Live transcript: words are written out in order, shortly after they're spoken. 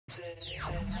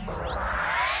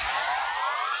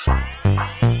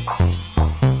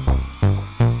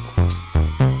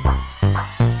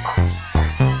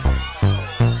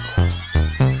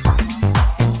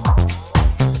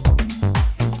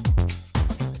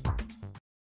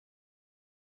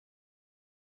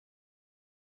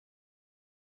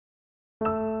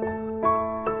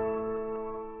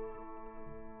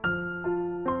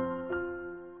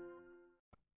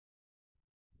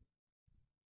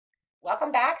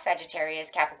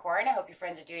Sagittarius, Capricorn. I hope your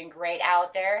friends are doing great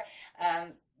out there.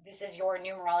 This is your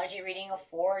numerology reading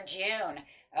for June.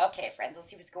 Okay, friends, let's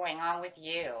see what's going on with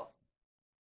you.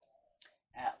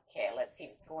 Okay, let's see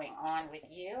what's going on with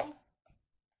you.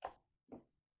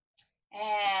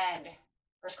 And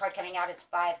first card coming out is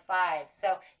 5-5.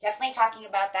 So definitely talking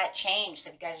about that change. So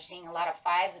if you guys are seeing a lot of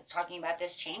fives, it's talking about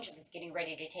this change that's getting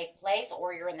ready to take place,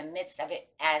 or you're in the midst of it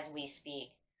as we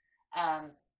speak.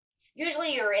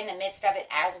 Usually you're in the midst of it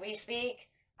as we speak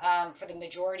for the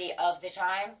majority of the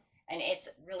time. And it's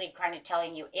really kind of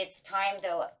telling you it's time,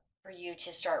 though, for you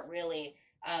to start really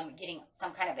getting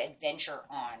some kind of adventure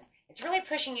on. It's really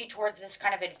pushing you towards this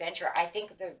kind of adventure. I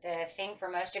think the thing for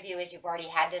most of you is you've already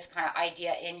had this kind of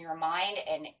idea in your mind,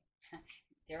 and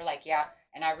they're like, yeah,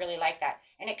 and I really like that.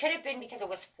 And it could have been because it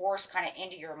was forced kind of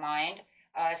into your mind.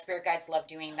 Spirit guides love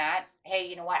doing that. Hey,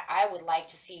 you know what? I would like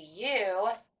to see you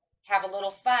have a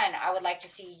little fun. I would like to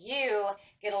see you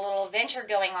get a little adventure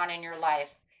going on in your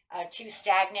life. Too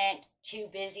stagnant, too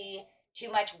busy,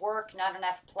 too much work, not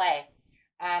enough play.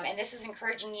 And this is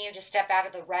encouraging you to step out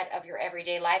of the rut of your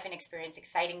everyday life and experience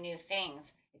exciting new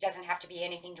things. It doesn't have to be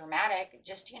anything dramatic,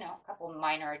 just, a couple of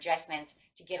minor adjustments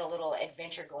to get a little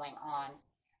adventure going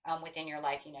on within your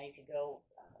life. You could go,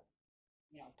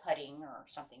 putting or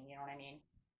something, you know what I mean?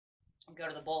 Go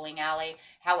to the bowling alley.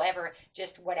 However,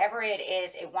 just whatever it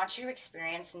is, it wants you to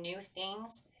experience new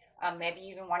things. Maybe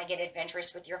you even want to get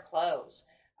adventurous with your clothes,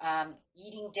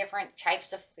 eating different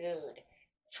types of food,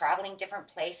 traveling different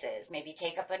places, maybe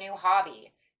take up a new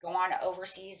hobby, go on an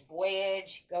overseas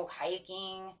voyage, go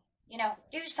hiking,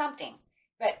 do something.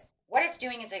 But what it's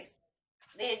doing is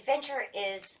the adventure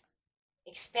is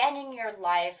expanding your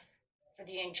life for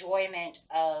the enjoyment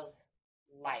of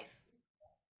life.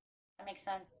 That makes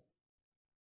sense?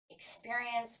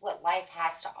 Experience what life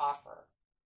has to offer.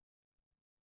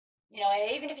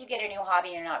 Even if you get a new hobby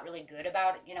and you're not really good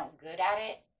about it, good at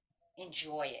it,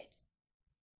 enjoy it.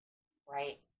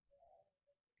 Right?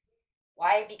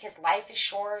 Why? Because life is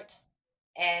short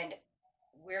and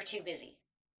we're too busy.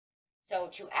 So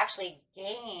to actually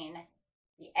gain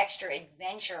the extra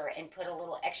adventure and put a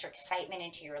little extra excitement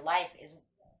into your life it's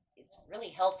really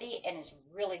healthy, and it's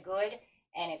really good,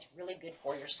 and it's really good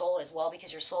for your soul as well,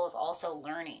 because your soul is also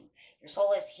learning. Your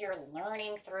soul is here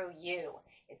learning through you.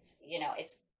 It's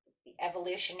it's the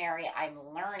evolutionary I'm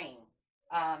learning.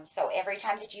 So every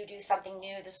time that you do something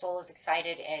new, the soul is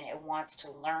excited and it wants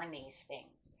to learn these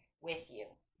things with you.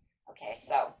 Okay,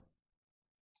 so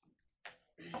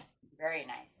very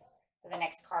nice. So the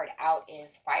next card out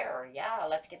is fire. Yeah,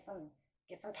 let's get some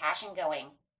passion going.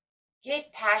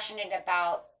 Get passionate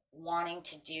about wanting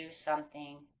to do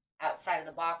something outside of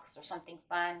the box, or something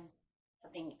fun,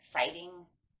 something exciting,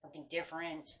 something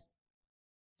different,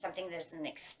 something that's an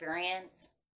experience.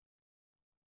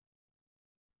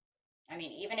 I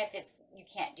mean, even if you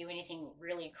can't do anything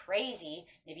really crazy,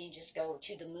 maybe you just go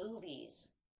to the movies.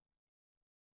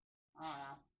 I don't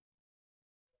know.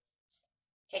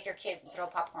 Take your kids and throw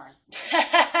popcorn.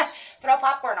 Throw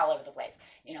popcorn all over the place.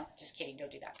 Just kidding,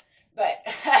 don't do that. But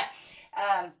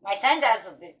my son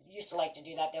used to like to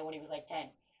do that, though, when he was like 10.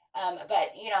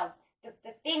 But,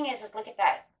 the thing is look at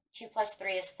that. 2 +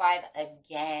 3 is 5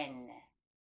 again.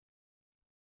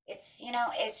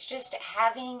 It's just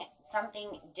having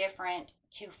something different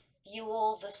to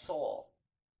fuel the soul.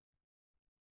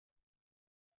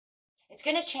 It's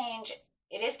going to change.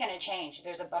 It is going to change.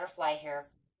 There's a butterfly here.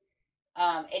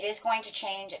 It is going to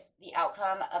change the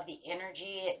outcome of the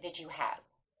energy that you have.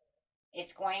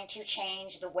 It's going to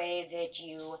change the way that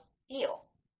you feel,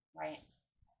 right?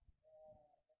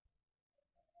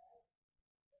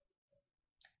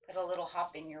 Put a little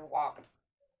hop in your walk.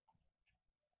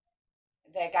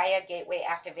 The Gaia Gateway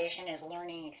activation is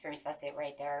learning experience. That's it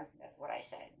right there. That's what I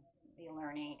said. The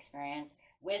learning experience.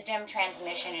 Wisdom,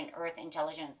 transmission, and earth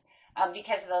intelligence.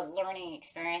 Because the learning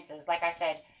experiences, like I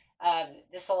said,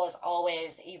 the soul is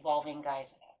always evolving,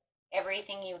 guys.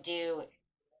 Everything you do,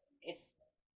 it's,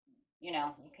 you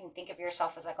can think of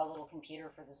yourself as like a little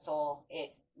computer for the soul.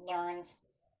 It learns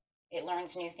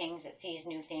new things. It sees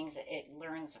new things. It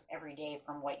learns every day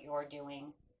from what you're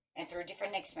doing. And through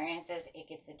different experiences, it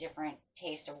gets a different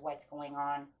taste of what's going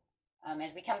on.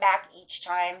 As we come back each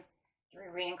time through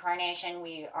reincarnation,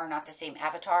 we are not the same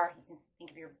avatar. You can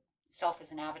think of yourself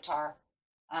as an avatar.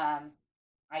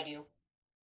 I do.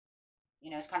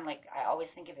 It's kind of like, I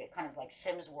always think of it kind of like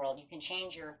Sims World. You can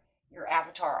change your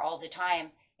avatar all the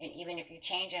time. And even if you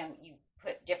change them, you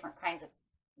put different kinds of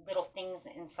little things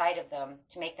inside of them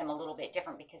to make them a little bit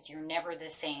different, because you're never the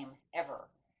same ever.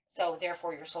 So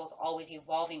therefore, your soul's always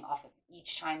evolving off of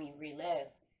each time you relive.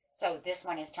 So this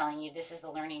one is telling you this is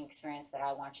the learning experience that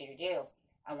I want you to do.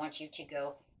 I want you to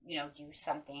go, do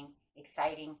something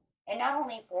exciting. And not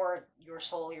only for your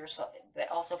soul, but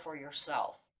also for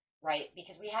yourself, right?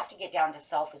 Because we have to get down to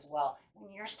self as well.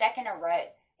 When you're stuck in a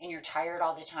rut and you're tired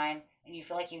all the time and you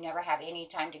feel like you never have any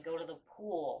time to go to the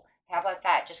pool, how about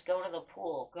that? Just go to the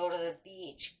pool, go to the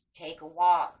beach, take a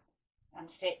walk,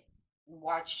 sit and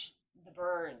watch the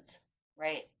birds,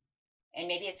 right? And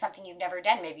maybe it's something you've never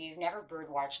done. Maybe you've never bird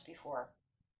watched before.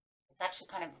 It's actually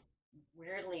kind of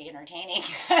weirdly entertaining.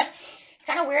 It's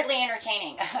kind of weirdly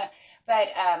entertaining.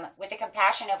 But with the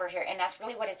compassion over here, and that's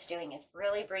really what it's doing. It's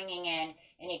really bringing in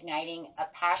and igniting a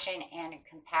passion and a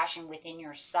compassion within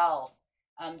yourself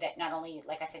that not only,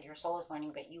 like I said, your soul is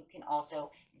learning, but you can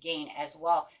also gain as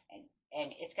well.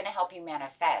 And it's going to help you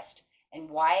manifest. And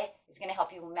why? It's going to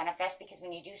help you manifest because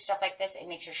when you do stuff like this, it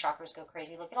makes your chakras go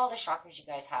crazy. Look at all the chakras you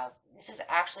guys have. This is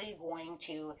actually going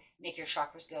to make your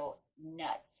chakras go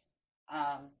nuts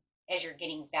as you're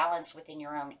getting balanced within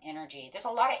your own energy. There's a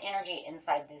lot of energy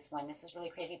inside this one. This is really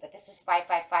crazy, but this is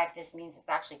 555. This means it's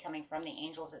actually coming from the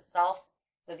angels itself.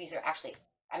 So these are actually,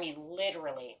 I mean,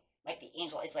 literally, like the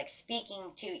angel is like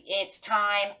speaking to it's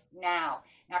time now.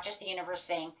 Not just the universe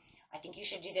saying, I think you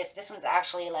should do this. This one's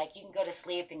actually like you can go to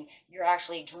sleep and you're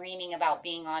actually dreaming about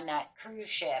being on that cruise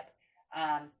ship.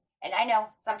 And I know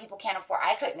some people can't afford,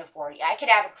 I couldn't afford it. I could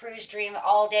have a cruise dream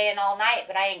all day and all night,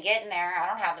 but I ain't getting there. I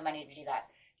don't have the money to do that.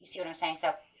 You see what I'm saying?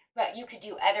 So, but you could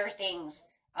do other things.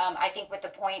 I think what the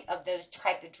point of those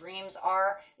type of dreams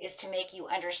is to make you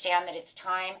understand that it's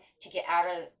time to get out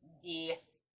of the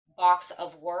box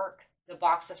of work, the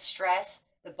box of stress,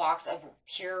 the box of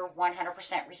pure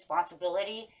 100%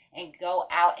 responsibility, and go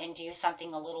out and do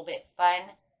something a little bit fun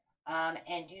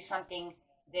and do something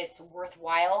that's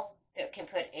worthwhile, that can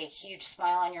put a huge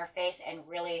smile on your face and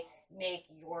really make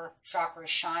your chakras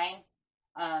shine.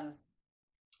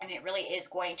 And it really is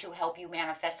going to help you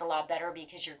manifest a lot better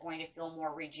because you're going to feel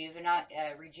more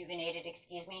rejuvenated,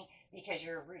 because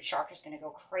your root chakra is going to go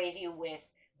crazy with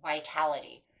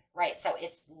vitality, right? So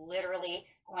it's literally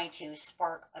going to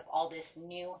spark up all this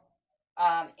new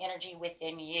energy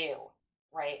within you,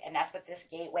 right? And that's what this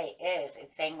gateway is.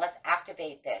 It's saying, let's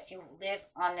activate this. You live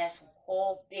on this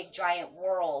whole big giant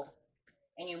world,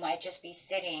 and you might just be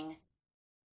sitting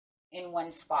in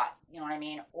one spot, you know what I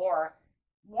mean? Or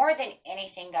more than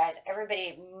anything, guys,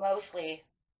 everybody, mostly,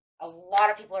 a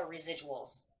lot of people are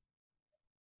residuals,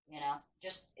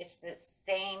 just, it's the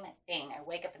same thing. I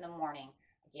wake up in the morning,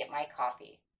 I get my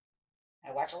coffee,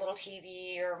 I watch a little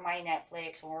TV or my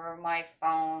Netflix or my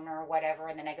phone or whatever,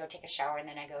 and then I go take a shower, and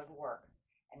then I go to work.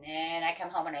 And then I come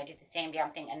home and I do the same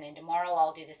damn thing, and then tomorrow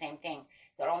I'll do the same thing.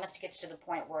 So it almost gets to the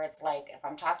point where it's like, if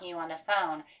I'm talking to you on the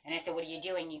phone, and I say, what are you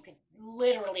doing? You could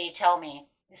literally tell me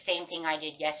the same thing I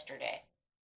did yesterday.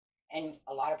 And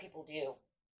a lot of people do.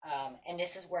 And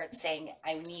this is where it's saying,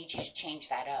 I need you to change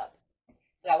that up.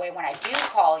 So that way when I do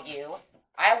call you,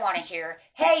 I want to hear,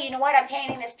 hey, you know what? I'm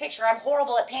painting this picture. I'm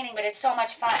horrible at painting, but it's so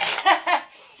much fun.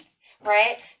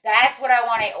 Right? That's what I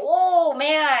want to, oh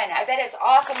man, I bet it's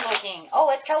awesome looking.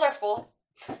 Oh, it's colorful.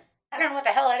 I don't know what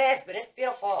the hell it is, but it's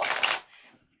beautiful.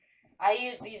 I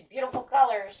use these beautiful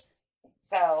colors.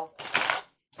 So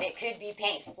it could be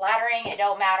paint splattering. It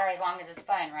don't matter as long as it's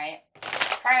fun, right?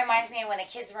 Kind of reminds me of when the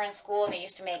kids were in school and they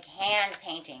used to make hand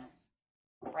paintings,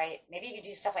 right? Maybe you could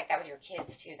do stuff like that with your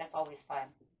kids too. That's always fun.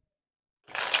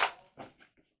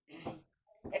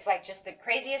 It's like just the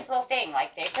craziest little thing.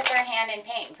 Like they put their hand in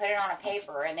paint and put it on a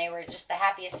paper, and they were just the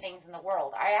happiest things in the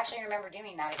world. I actually remember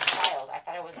doing that as a child. I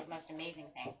thought it was the most amazing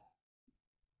thing.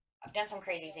 I've done some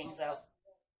crazy things though.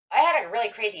 I had a really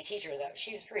crazy teacher though.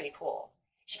 She was pretty cool.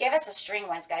 She gave us a string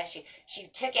once, guys. She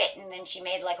took it and then she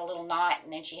made like a little knot,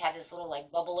 and then she had this little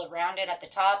like bubble around it at the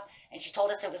top, and she told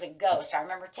us it was a ghost. I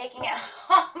remember taking it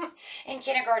home in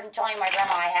kindergarten, telling my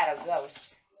grandma I had a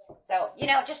ghost. So,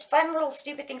 just fun little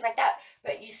stupid things like that.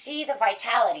 But you see the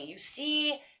vitality. You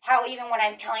see how even when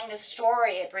I'm telling this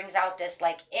story, it brings out this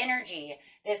like energy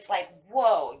that's like,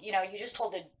 whoa, you just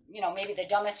told maybe the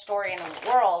dumbest story in the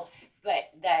world,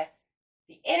 but the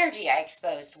energy I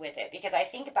exposed with it, because I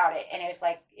think about it and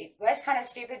it was kind of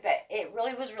stupid, but it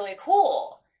really was really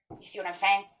cool. You see what I'm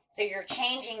saying? So you're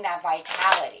changing that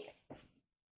vitality.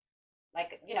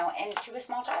 Like, and to a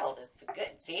small child, it's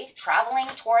good. See, traveling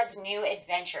towards new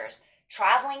adventures,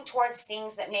 traveling towards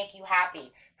things that make you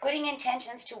happy, putting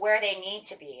intentions to where they need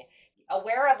to be,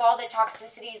 aware of all the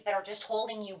toxicities that are just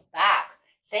holding you back.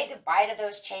 Say goodbye to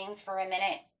those chains for a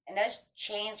minute. And those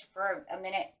chains for a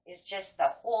minute is just the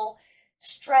whole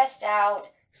stressed out,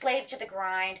 slave to the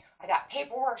grind. I got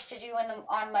paperwork to do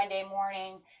on Monday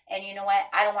morning. And you know what?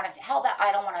 I don't want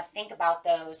to think about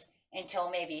those. until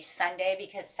maybe Sunday,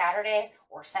 because Saturday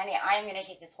or Sunday, I'm going to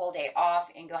take this whole day off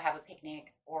and go have a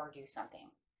picnic or do something.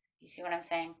 You see what I'm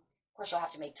saying? Of course, you'll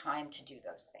have to make time to do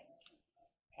those things.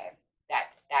 Okay, that's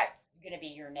going to be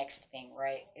your next thing,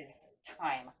 right? Is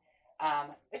time.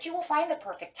 But you will find the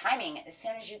perfect timing as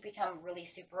soon as you become really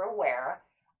super aware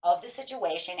of the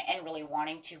situation and really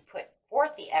wanting to put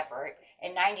forth the effort.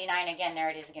 And 99, again, there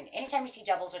it is again. Anytime you see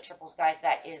doubles or triples, guys,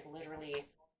 that is literally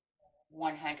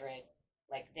 100.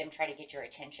 Like them try to get your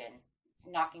attention. It's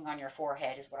knocking on your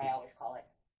forehead is what I always call it.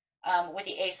 With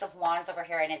the Ace of Wands over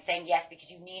here, and it's saying yes,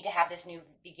 because you need to have this new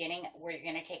beginning where you're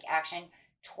going to take action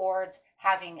towards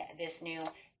having this new,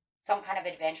 some kind of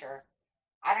adventure.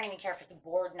 I don't even care if it's a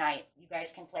board night. You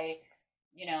guys can play,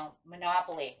 you know,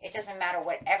 Monopoly. It doesn't matter.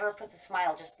 Whatever puts a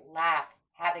smile, just laugh,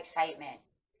 have excitement,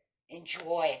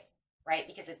 enjoy, right?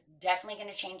 Because it's definitely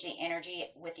going to change the energy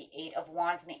with the Eight of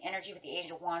Wands. And the energy with the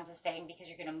Eight of Wands is saying because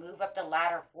you're going to move up the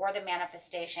ladder for the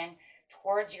manifestation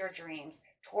towards your dreams,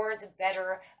 towards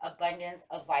better abundance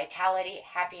of vitality,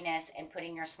 happiness, and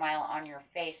putting your smile on your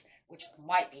face, which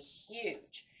might be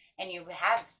huge. And you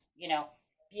have, you know,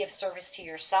 be of service to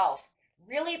yourself.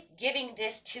 Really giving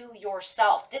this to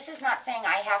yourself. This is not saying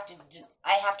I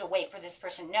have to wait for this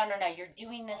person. No. You're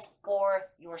doing this for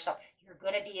yourself. You're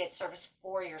going to be at service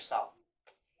for yourself.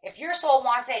 If your soul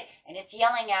wants it and it's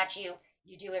yelling at you,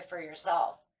 you do it for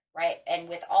yourself, right? And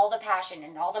with all the passion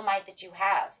and all the might that you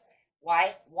have.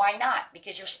 Why? Why not?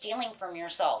 Because you're stealing from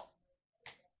yourself.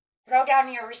 Throw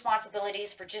down your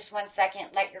responsibilities for just 1 second.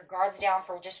 Let your guards down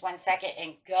for just 1 second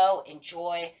and go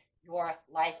enjoy your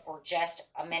life for just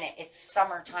a minute. It's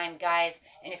summertime, guys.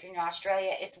 And if you're in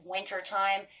Australia, it's winter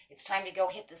time. It's time to go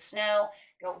hit the snow.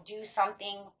 Go do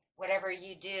something, whatever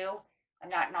you do. I'm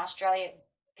not in Australia.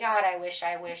 God, I wish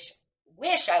I was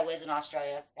in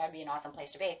Australia. That'd be an awesome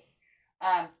place to be.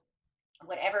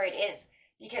 Whatever it is.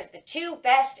 Because the two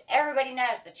best, everybody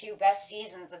knows, the two best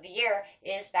seasons of the year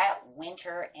is that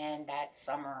winter and that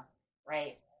summer,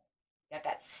 right? You got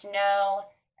that snow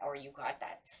or you got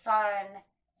that sun.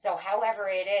 So however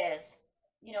it is,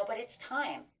 you know, but it's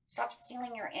time. Stop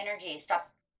stealing your energy.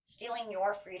 Stop stealing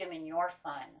your freedom and your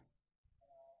fun.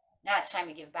 Now it's time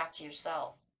to give back to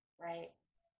yourself, right?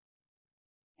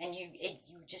 And you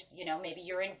just, you know, maybe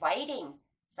you're inviting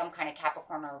some kind of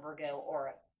Capricorn or Virgo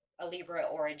or a Libra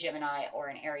or a Gemini or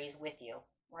an Aries with you,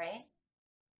 right?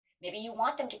 Maybe you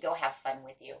want them to go have fun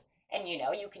with you. And, you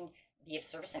know, you can be of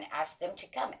service and ask them to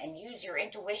come and use your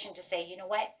intuition to say, you know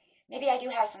what? Maybe I do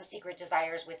have some secret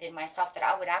desires within myself that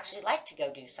I would actually like to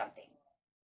go do something.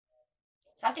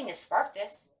 Something has sparked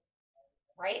this,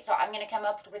 right? So I'm going to come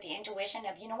up with the intuition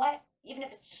of, you know what? Even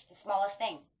if it's just the smallest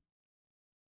thing.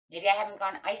 Maybe I haven't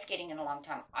gone ice skating in a long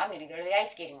time. I'm going to go to the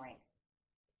ice skating rink.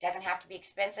 It doesn't have to be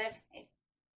expensive.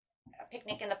 A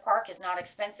picnic in the park is not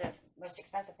expensive. Most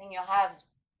expensive thing you'll have is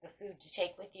the food to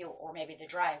take with you or maybe the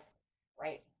drive,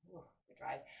 right? Ooh, the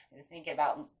drive. And thinking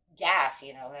about gas,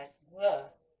 you know, that's, ugh.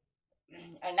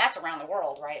 And that's around the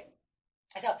world, right?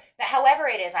 So, but however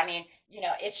it is, I mean, you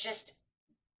know, it's just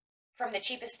from the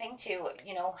cheapest thing to,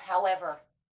 you know, however,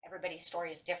 everybody's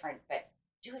story is different, but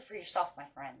do it for yourself, my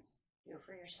friends. Do it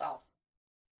for yourself.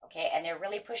 Okay, and they're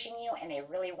really pushing you and they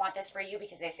really want this for you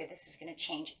because they say this is going to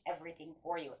change everything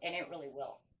for you. And it really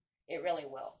will. It really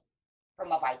will.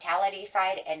 From a vitality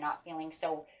side and not feeling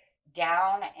so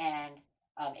down and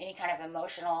any kind of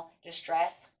emotional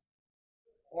distress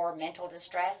or mental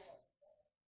distress.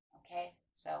 Okay,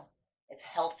 so it's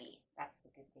healthy. That's the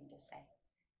good thing to say.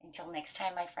 Until next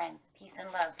time, my friends, peace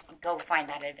and love. Go find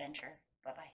that adventure.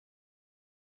 Bye-bye.